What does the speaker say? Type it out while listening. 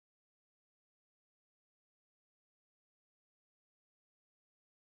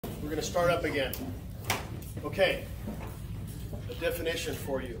going to start up again. Okay, a definition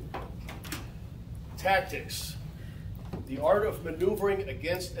for you. Tactics, the art of maneuvering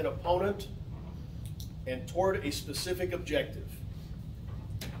against an opponent and toward a specific objective.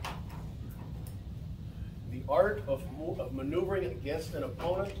 The art of maneuvering against an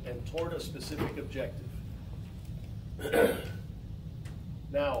opponent and toward a specific objective.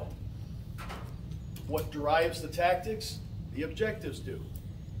 Now, what drives the tactics? The objectives do,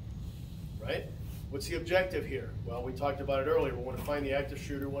 right? What's the objective here? Well, we talked about it earlier. We want to find the active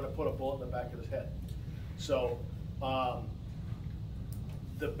shooter. We want to put a bullet in the back of his head. So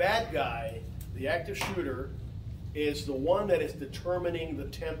the bad guy, the active shooter, is the one that is determining the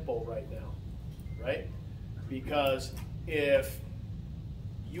tempo right now, right? Because if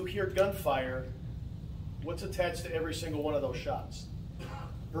you hear gunfire, what's attached to every single one of those shots?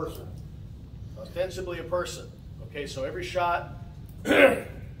 Person. Ostensibly a person. Okay, so every shot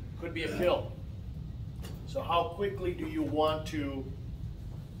could be a kill. So how quickly do you want to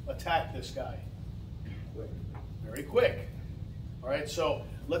attack this guy? Quick. Very quick. All right, so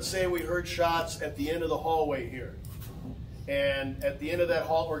let's say we heard shots at the end of the hallway here. And at the end of that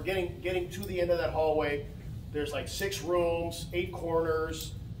hall, or getting to the end of that hallway, there's like 6 rooms, 8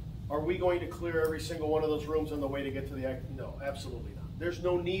 corners. Are we going to clear every single one of those rooms on the way to get to the act? No, absolutely not. There's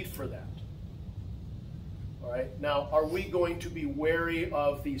no need for that. All right, now are we going to be wary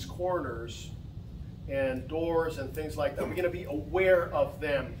of these corners and doors and things like that? We're going to be aware of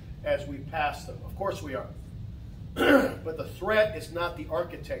them as we pass them. Of course we are. But the threat is not the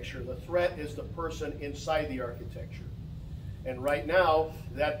architecture. The threat is the person inside the architecture. And right now,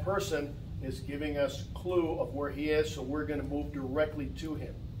 that person is giving us a clue of where he is, so we're going to move directly to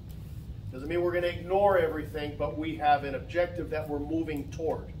him. Doesn't mean we're going to ignore everything, but we have an objective that we're moving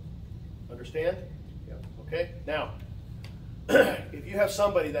toward. Understand? Yeah. Okay? Now, if you have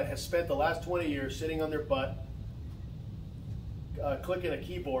somebody that has spent the last 20 years sitting on their butt, clicking a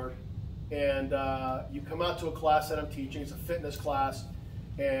keyboard, and you come out to a class that I'm teaching, it's a fitness class,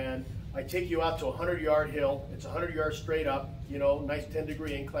 and I take you out to a 100-yard hill, it's 100 yards straight up, you know, nice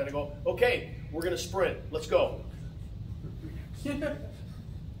 10-degree incline. I go, okay, we're going to sprint, let's go.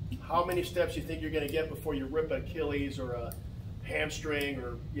 How many steps do you think you're going to get before you rip an Achilles or a hamstring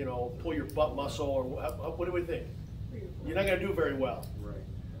or, you know, pull your butt muscle, or what do we think? You're not going to do very well. Right.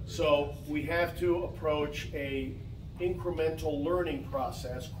 So we have to approach a incremental learning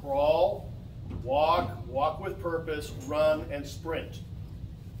process. Crawl, walk with purpose, run, and sprint.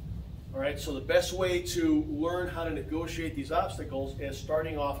 All right, so the best way to learn how to negotiate these obstacles is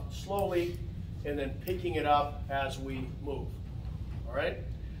starting off slowly and then picking it up as we move. All right?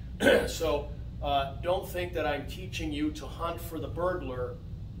 So don't think that I'm teaching you to hunt for the burglar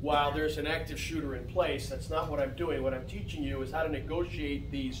while there's an active shooter in place. That's not what I'm doing. What I'm teaching you is how to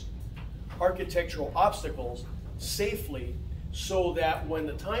negotiate these architectural obstacles safely so that when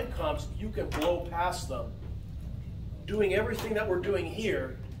the time comes, you can blow past them, doing everything that we're doing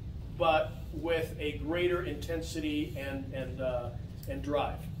here, but with a greater intensity and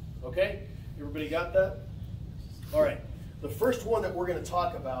drive. Okay? Everybody got that? All right. The first one that we're going to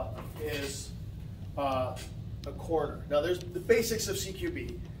talk about is a corner. Now, there's the basics of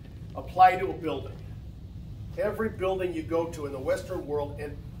CQB apply to a building. Every building you go to in the Western world,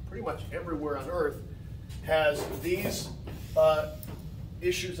 and pretty much everywhere on Earth, has these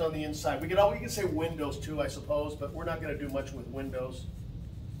issues on the inside. We can say windows too, I suppose, but we're not going to do much with windows.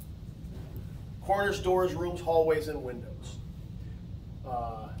 Corners, doors, rooms, hallways, and windows.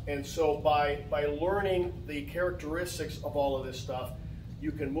 And so by learning the characteristics of all of this stuff,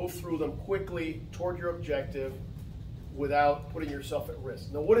 you can move through them quickly toward your objective without putting yourself at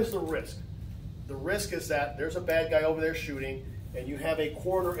risk. Now, what is the risk? The risk is that there's a bad guy over there shooting, and you have a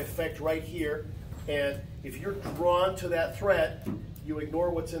corner effect right here, and if you're drawn to that threat, you ignore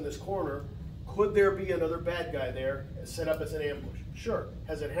what's in this corner. Could there be another bad guy there set up as an ambush? Sure.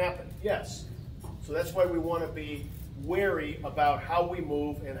 Has it happened? Yes. So that's why we want to be wary about how we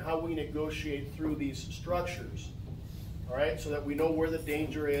move and how we negotiate through these structures, all right, so that we know where the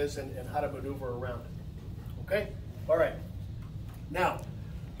danger is and how to maneuver around it. Okay? All right. Now,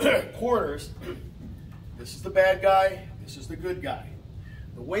 corners, this is the bad guy, this is the good guy.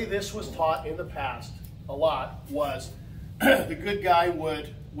 The way this was taught in the past a lot was the good guy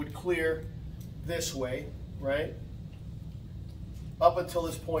would clear this way, right, up until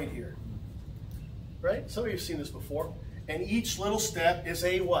this point here. Right? Some of you have seen this before. And each little step is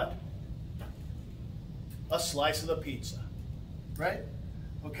a what? A slice of the pizza. Right?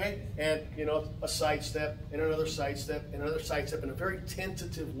 Okay? And, you know, a side step, and another side step, and another side step in a very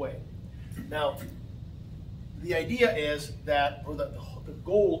tentative way. Now, the idea is that, or the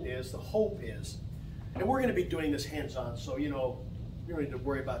goal is, the hope is, and we're going to be doing this hands-on, so you know, you don't need to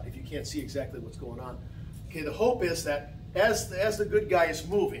worry about if you can't see exactly what's going on. Okay, the hope is that as the good guy is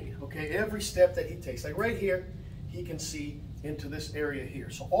moving, okay, every step that he takes, like right here, he can see into this area here.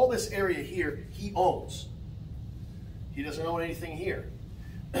 So all this area here, he owns. He doesn't own anything here.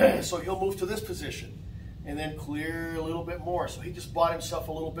 So he'll move to this position and then clear a little bit more. So he just bought himself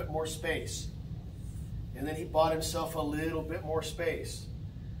a little bit more space. And then he bought himself a little bit more space.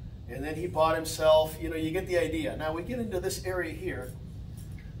 And then he bought himself, you know, you get the idea. Now we get into this area here.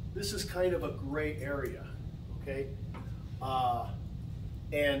 This is kind of a gray area, okay?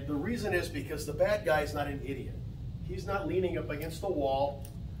 And the reason is because the bad guy is not an idiot. He's not leaning up against the wall,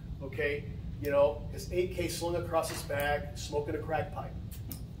 okay? You know, his AK slung across his back, smoking a crack pipe.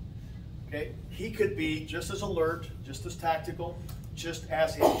 Okay? He could be just as alert, just as tactical, just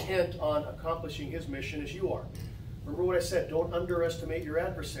as intent on accomplishing his mission as you are. Remember what I said, don't underestimate your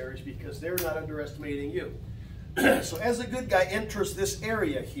adversaries because they're not underestimating you. So as the good guy enters this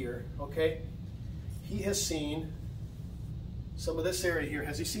area here, okay, he has seen some of this area here.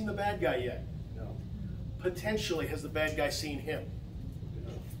 Has he seen the bad guy yet? No. Potentially, has the bad guy seen him?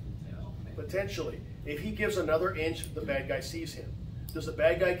 No. Potentially. If he gives another inch, the bad guy sees him. Does the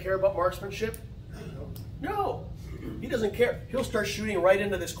bad guy care about marksmanship? No. He doesn't care. He'll start shooting right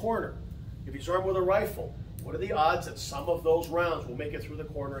into this corner. If he's armed with a rifle, what are the odds that some of those rounds will make it through the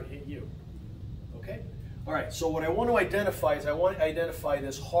corner and hit you? Okay? All right, so what I want to identify is I want to identify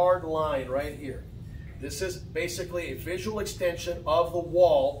this hard line right here. This is basically a visual extension of the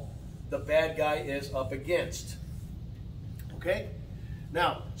wall the bad guy is up against. Okay?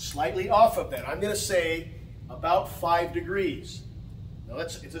 Now, slightly off of that, I'm going to say about 5 degrees. Now,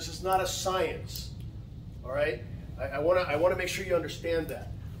 this is not a science. All right? I want to make sure you understand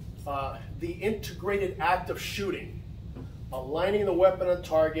that. The integrated act of shooting, aligning the weapon on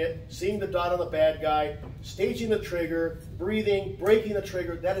target, seeing the dot on the bad guy, staging the trigger, breathing, breaking the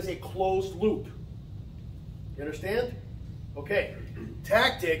trigger, that is a closed loop. You understand? Okay.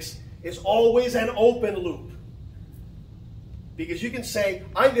 Tactics is always an open loop. Because you can say,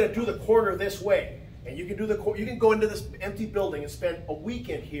 I'm going to do the corner this way. And you can go into this empty building and spend a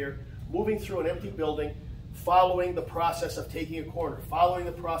weekend here moving through an empty building, following the process of taking a corner, following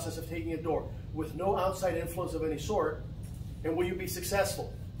the process of taking a door, with no outside influence of any sort. And will you be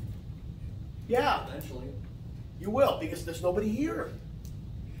successful? Yeah. Eventually. You will, because there's nobody here.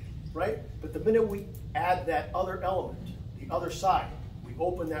 Right? But the minute we add that other element, the other side, we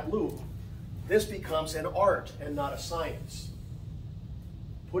open that loop, this becomes an art and not a science.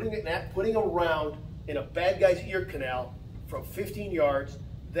 Putting a round in a bad guy's ear canal from 15 yards,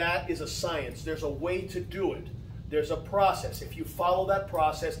 that is a science. There's a way to do it. There's a process. If you follow that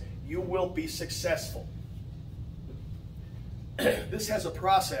process, you will be successful. This has a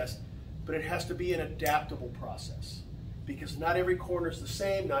process, but it has to be an adaptable process. Because not every corner is the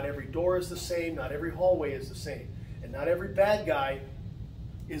same, not every door is the same, not every hallway is the same, and not every bad guy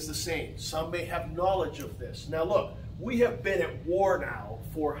is the same. Some may have knowledge of this. Now look, we have been at war now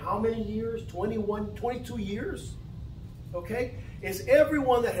for how many years? 21, 22 years? Okay? Is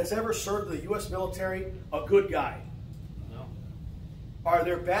everyone that has ever served the U.S. military a good guy? No. Are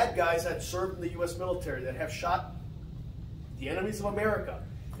there bad guys that served in the U.S. military that have shot the enemies of America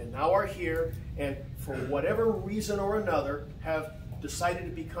and now are here and for whatever reason or another have decided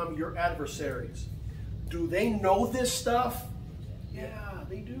to become your adversaries? Do they know this stuff? Yeah,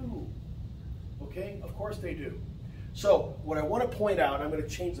 they do. Okay? Of course they do. So what I want to point out, I'm going to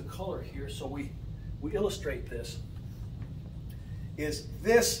change the color here so we illustrate this, is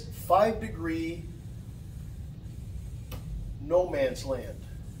this 5-degree no man's land.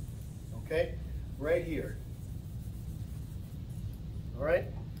 Okay? Right here. All right?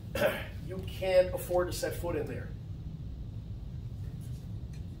 You can't afford to set foot in there.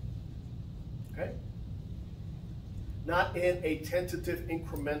 Okay? Not in a tentative,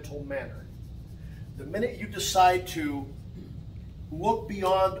 incremental manner. The minute you decide to look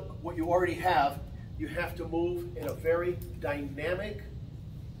beyond what you already have, you have to move in a very dynamic,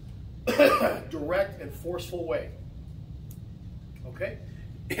 direct, and forceful way. Okay?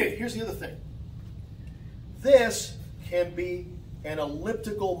 Here's the other thing. This can be an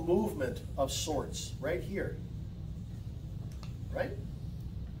elliptical movement of sorts, right here. Right?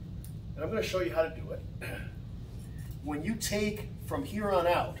 And I'm going to show you how to do it. When you take from here on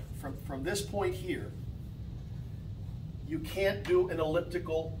out, from this point here, you can't do an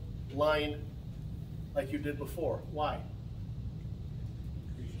elliptical line like you did before. Why?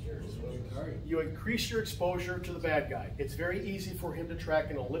 You increase your exposure to the bad guy. It's very easy for him to track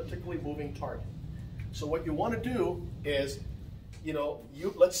an elliptically moving target. So what you want to do is,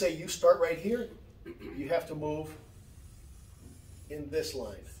 let's say you start right here, you have to move in this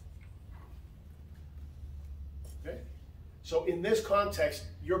line. Okay? So in this context,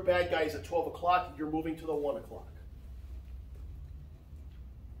 your bad guy is at 12 o'clock, you're moving to the 1 o'clock.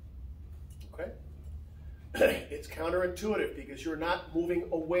 Okay? It's counterintuitive because you're not moving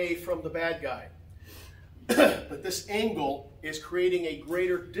away from the bad guy. But this angle is creating a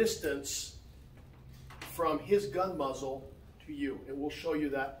greater distance from his gun muzzle to you. And we'll show you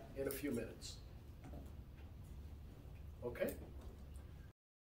that in a few minutes. Okay?